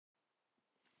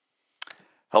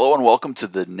Hello and welcome to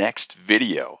the next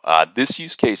video. This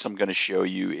use case I'm going to show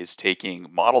you is taking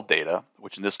model data,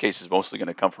 which in this case is mostly going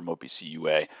to come from OPC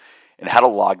UA, and how to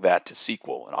log that to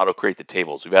SQL and auto-create the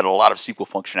tables. We've had a lot of SQL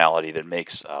functionality that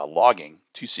makes logging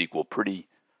to SQL pretty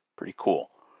cool.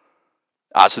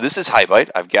 So this is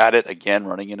HighByte. I've got it again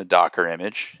running in a Docker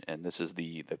image, and this is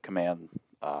the command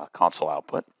console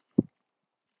output.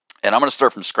 And I'm going to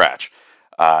start from scratch.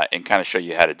 And kind of show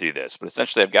you how to do this. But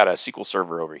essentially, I've got a SQL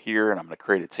server over here, and I'm going to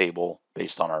create a table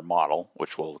based on our model,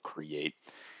 which we'll create.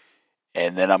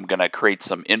 And then I'm going to create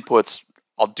some inputs.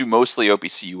 I'll do mostly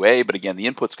OPC UA, but again, the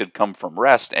inputs could come from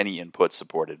REST, any input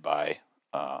supported by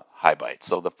HighByte.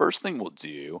 So the first thing we'll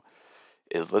do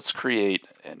is let's create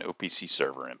an OPC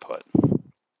server input.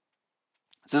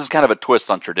 This is kind of a twist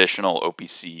on traditional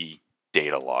OPC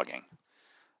data logging.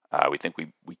 We think we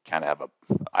kind of have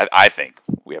I think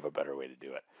we have a better way to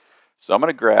do it. So I'm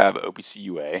going to grab OPC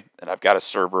UA, and I've got a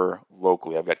server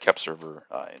locally. I've got kept server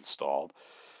installed.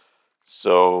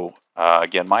 So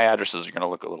again, my addresses are going to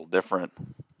look a little different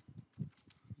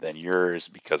than yours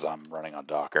because I'm running on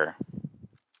Docker.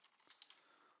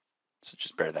 So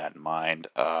just bear that in mind.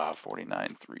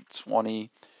 49.320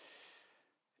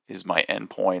 is my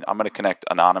endpoint. I'm going to connect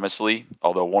anonymously,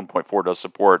 although 1.4 does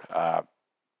support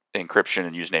encryption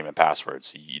and username and password,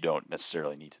 so you don't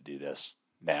necessarily need to do this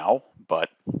now, but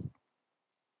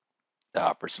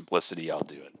for simplicity, I'll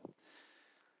do it. All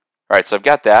right, so I've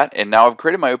got that, and now I've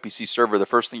created my OPC server. The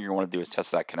first thing you're going to want to do is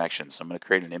test that connection. So I'm going to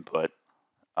create an input.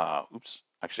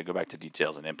 Actually go back to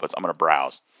details and inputs. I'm going to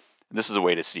browse. And this is a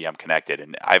way to see I'm connected,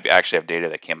 and I actually have data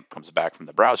that comes back from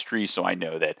the browse tree, so I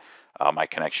know that my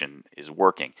connection is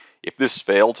working. If this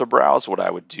failed to browse, what I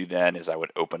would do then is I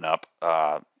would open up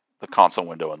the console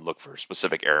window and look for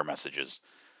specific error messages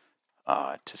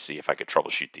to see if I could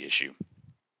troubleshoot the issue.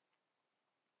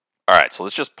 All right, so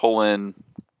let's just pull in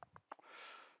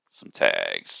some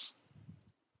tags.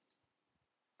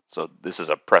 So this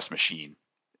is a press machine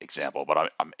example,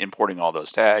 but I'm importing all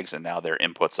those tags, and now they're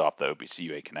inputs off the OPC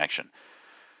UA connection.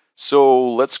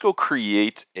 So let's go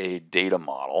create a data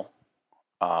model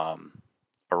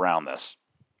around this.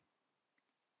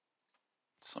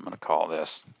 So I'm going to call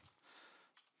this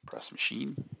press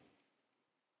machine.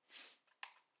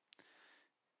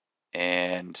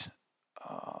 And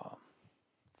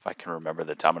if I can remember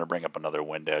the time, I'm going to bring up another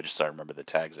window just so I remember the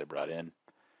tags I brought in,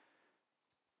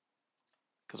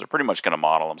 because we're pretty much going to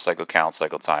model them: cycle count,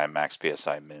 cycle time, max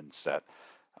PSI, min, set.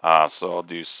 So I'll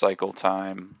do cycle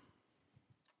time,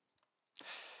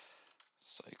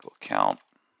 cycle count,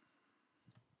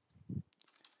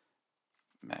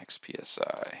 max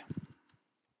PSI,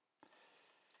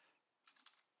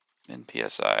 min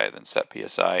PSI, then set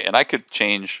PSI. And I could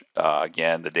change,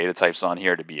 again, the data types on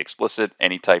here to be explicit.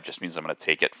 Any type just means I'm going to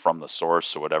take it from the source,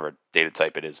 so whatever data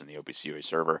type it is in the OPC UA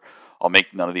server. I'll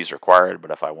make none of these required,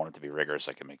 but if I want it to be rigorous,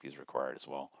 I can make these required as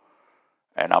well.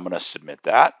 And I'm going to submit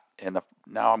that. And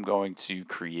now I'm going to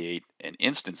create an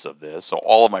instance of this. So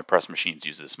all of my press machines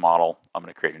use this model. I'm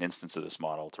going to create an instance of this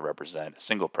model to represent a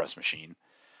single press machine.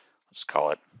 I'll just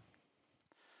call it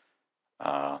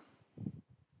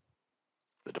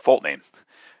the default name.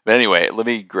 But anyway, let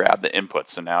me grab the inputs.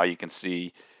 So now you can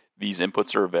see these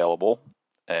inputs are available.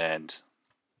 And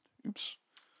oops.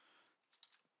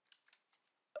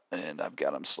 And I've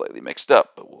got them slightly mixed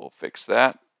up, but we'll fix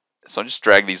that. So I just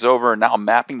drag these over. Now I'm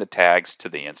mapping the tags to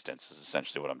the instance is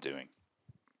essentially what I'm doing.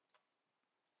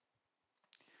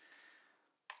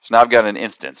 So now I've got an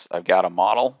instance. I've got a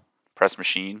model, press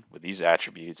machine with these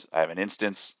attributes. I have an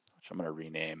instance, which I'm going to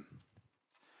rename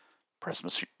press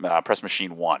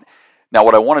machine 1. Now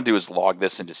what I want to do is log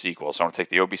this into SQL. So I want to take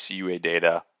the OPC UA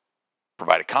data,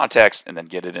 provide a context, and then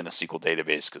get it in a SQL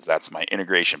database, because that's my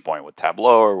integration point with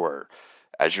Tableau or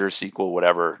Azure SQL,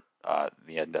 whatever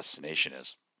the end destination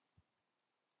is.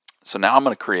 So now I'm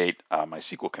going to create my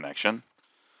SQL connection.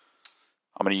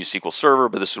 I'm going to use SQL Server,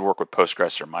 but this would work with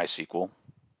Postgres or MySQL.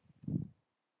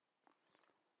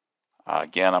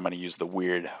 Again, I'm going to use the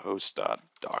weird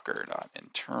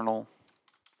host.docker.internal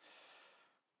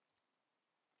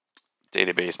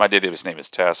database. My database name is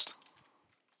test.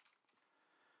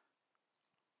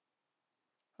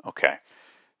 Okay.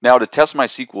 Now to test my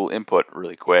SQL input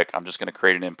really quick, I'm just going to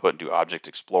create an input and do Object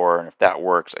Explorer, and if that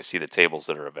works, I see the tables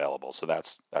that are available. So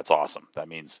that's awesome. That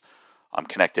means I'm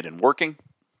connected and working.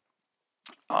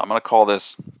 I'm going to call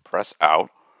this press out.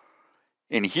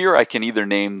 And here I can either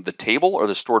name the table or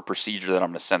the stored procedure that I'm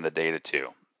going to send the data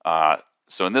to.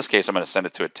 So in this case, I'm going to send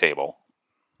it to a table.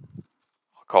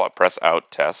 I'll call it press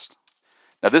out test.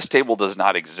 Now this table does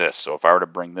not exist. So if I were to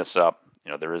bring this up,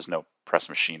 there is no press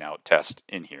machine out test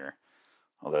in here.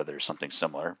 although there's something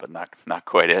similar, but not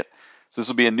quite it. So this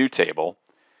will be a new table,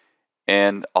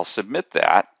 and I'll submit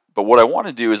that. But what I want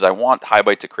to do is I want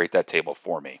HighByte to create that table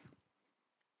for me,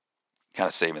 kind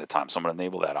of saving the time. So I'm going to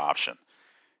enable that option.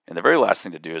 And the very last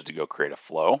thing to do is to go create a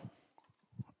flow.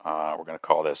 We're going to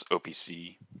call this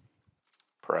OPC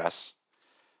press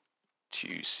to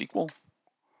SQL.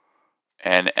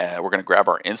 And we're going to grab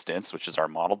our instance, which is our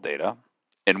model data.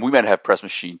 And we might have press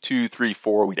machine 2, 3,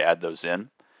 4. We'd add those in,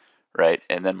 right?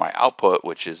 And then my output,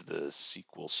 which is the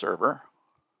SQL server.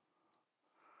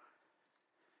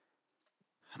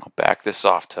 And I'll back this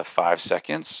off to 5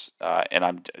 seconds. And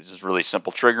I'm just really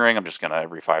simple triggering. I'm just going to,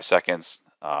 every 5 seconds,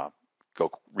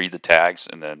 go read the tags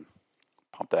and then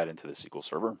pump that into the SQL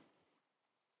server.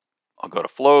 I'll go to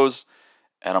flows,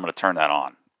 and I'm going to turn that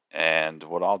on. And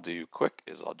what I'll do quick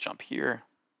is I'll jump here.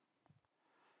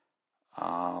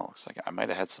 Looks like I might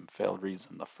have had some failed reads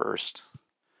in the first,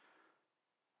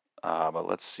 but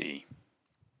let's see.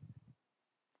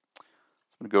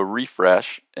 I'm going to go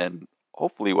refresh, and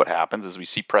hopefully what happens is we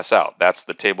see press out. That's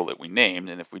the table that we named,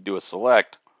 and if we do a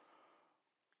select,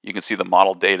 you can see the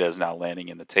model data is now landing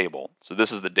in the table. So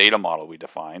this is the data model we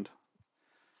defined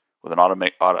with an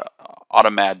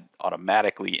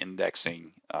automatically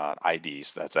indexing ID,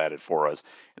 so that's added for us,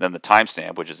 and then the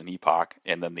timestamp, which is an epoch,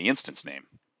 and then the instance name.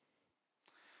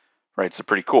 Right, so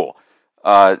pretty cool.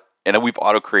 And then we've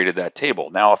auto-created that table.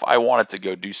 Now, if I wanted to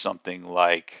go do something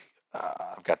like,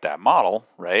 I've got that model,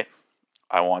 right?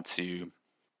 I want to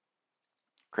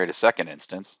create a second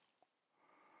instance.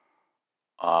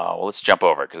 Well, let's jump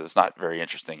over it because it's not very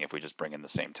interesting if we just bring in the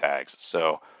same tags.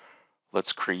 So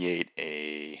let's create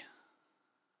a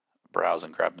browse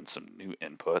and grab in some new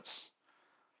inputs.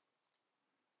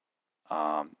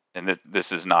 And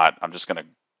this is not, I'm just going to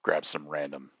grab some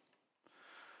random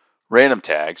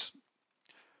tags.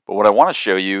 But what I want to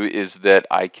show you is that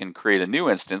I can create a new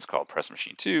instance called press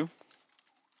machine 2.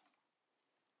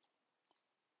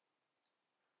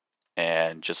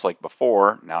 And just like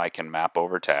before, now I can map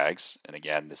over tags. And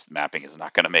again, this mapping is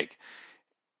not going to make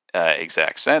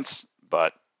exact sense,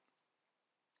 but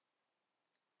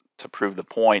to prove the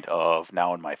point of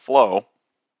now in my flow,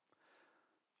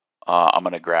 I'm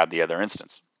going to grab the other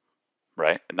instance,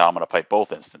 right? And now I'm going to pipe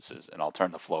both instances, and I'll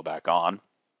turn the flow back on.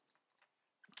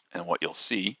 And what you'll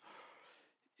see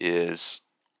is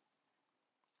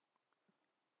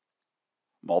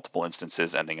multiple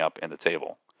instances ending up in the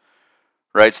table.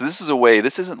 Right, so this is a way,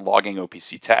 this isn't logging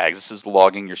OPC tags, this is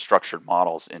logging your structured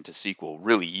models into SQL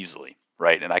really easily,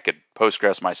 right? And I could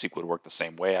Postgres MySQL would work the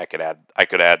same way. I could add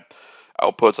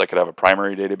outputs, I could have a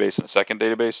primary database and a second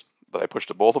database that I push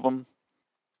to both of them,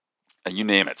 and you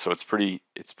name it. So it's pretty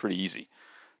easy.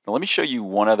 Now let me show you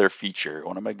one other feature.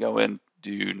 What I'm going to go in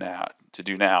do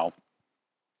now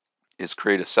is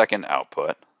create a second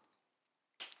output.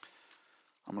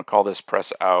 I'm going to call this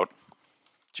press out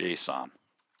JSON.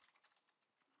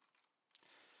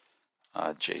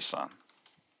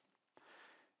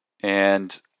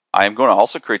 And I'm going to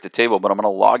also create the table, but I'm going to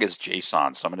log as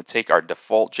JSON. So I'm going to take our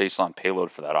default JSON payload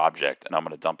for that object, and I'm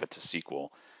going to dump it to SQL,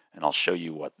 and I'll show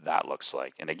you what that looks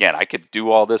like. And again, I could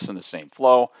do all this in the same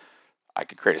flow. I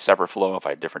could create a separate flow if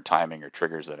I had different timing or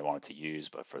triggers that I wanted to use,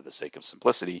 but for the sake of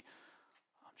simplicity,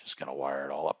 I'm just going to wire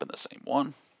it all up in the same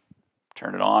one,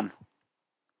 turn it on,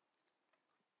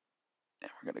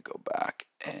 and we're going to go back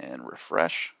and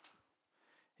refresh.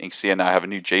 You can see I now have a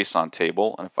new JSON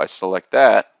table, and if I select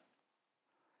that,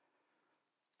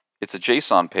 it's a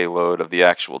JSON payload of the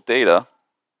actual data,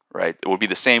 right? It would be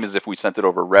the same as if we sent it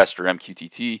over REST or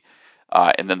MQTT,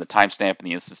 and then the timestamp and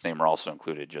the instance name are also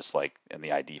included, just like in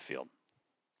the ID field.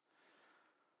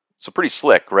 So pretty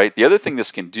slick, right? The other thing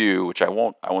this can do, which I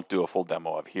won't do a full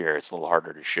demo of here, it's a little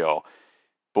harder to show,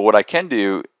 but what I can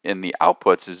do in the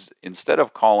outputs is instead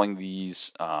of calling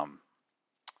these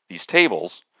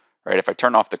tables, right? If I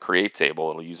turn off the create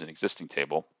table, it'll use an existing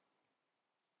table,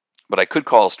 but I could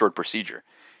call a stored procedure.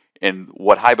 And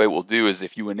what HighByte will do is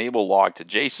if you enable log to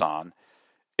JSON,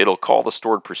 it'll call the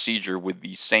stored procedure with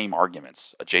the same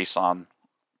arguments, a JSON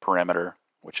parameter,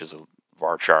 which is a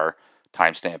varchar,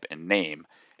 timestamp, and name,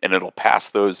 and it'll pass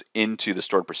those into the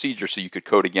stored procedure so you could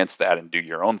code against that and do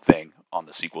your own thing on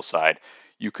the SQL side.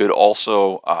 You could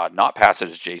also not pass it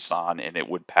as JSON, and it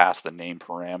would pass the name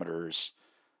parameters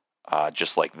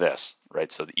just like this,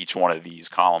 right? So each one of these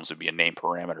columns would be a name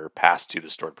parameter passed to the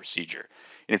stored procedure.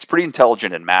 And it's pretty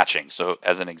intelligent in matching. So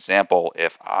as an example,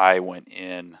 if I went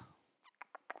in,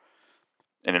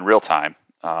 and in real time,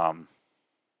 let's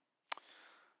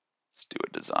do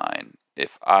a design.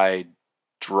 If I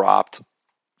dropped,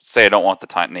 say I don't want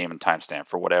the name and timestamp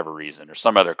for whatever reason, or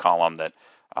some other column that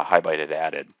HighByte had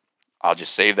added, I'll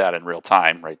just save that in real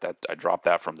time, right? That I dropped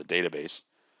that from the database.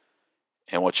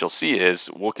 And what you'll see is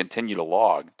we'll continue to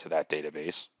log to that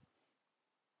database.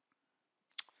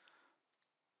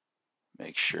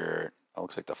 Make sure, it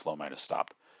looks like the flow might have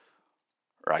stopped,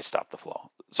 or I stopped the flow.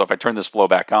 So if I turn this flow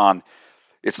back on,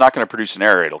 it's not going to produce an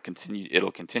error. It'll continue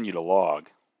to log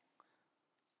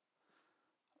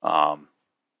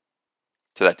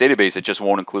to that database. It just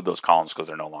won't include those columns because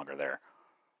they're no longer there,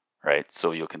 right?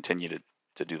 So you'll continue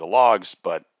to do the logs,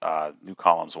 but new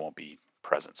columns won't be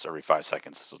present. So every 5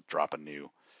 seconds, this will drop a new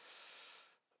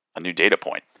data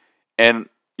point. And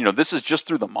this is just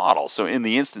through the model. So in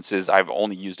the instances, I've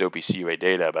only used OPC UA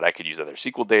data, but I could use other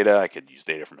SQL data. I could use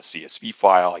data from a CSV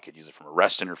file. I could use it from a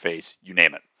REST interface, you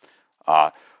name it.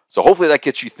 So hopefully that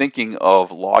gets you thinking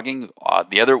of logging.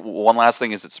 The other one last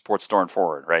thing is it supports store and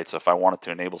forward, right? So if I wanted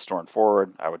to enable store and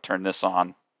forward, I would turn this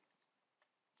on,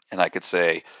 and I could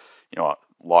say,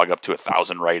 log up to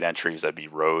 1,000 write entries. That'd be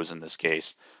rows in this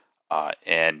case,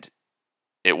 and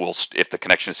it will, if the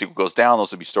connection to SQL goes down,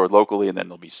 those will be stored locally, and then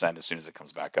they'll be sent as soon as it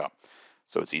comes back up.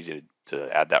 So it's easy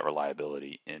to add that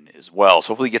reliability in as well. So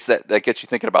hopefully that gets you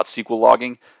thinking about SQL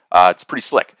logging. It's pretty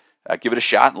slick. Give it a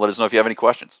shot and let us know if you have any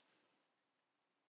questions.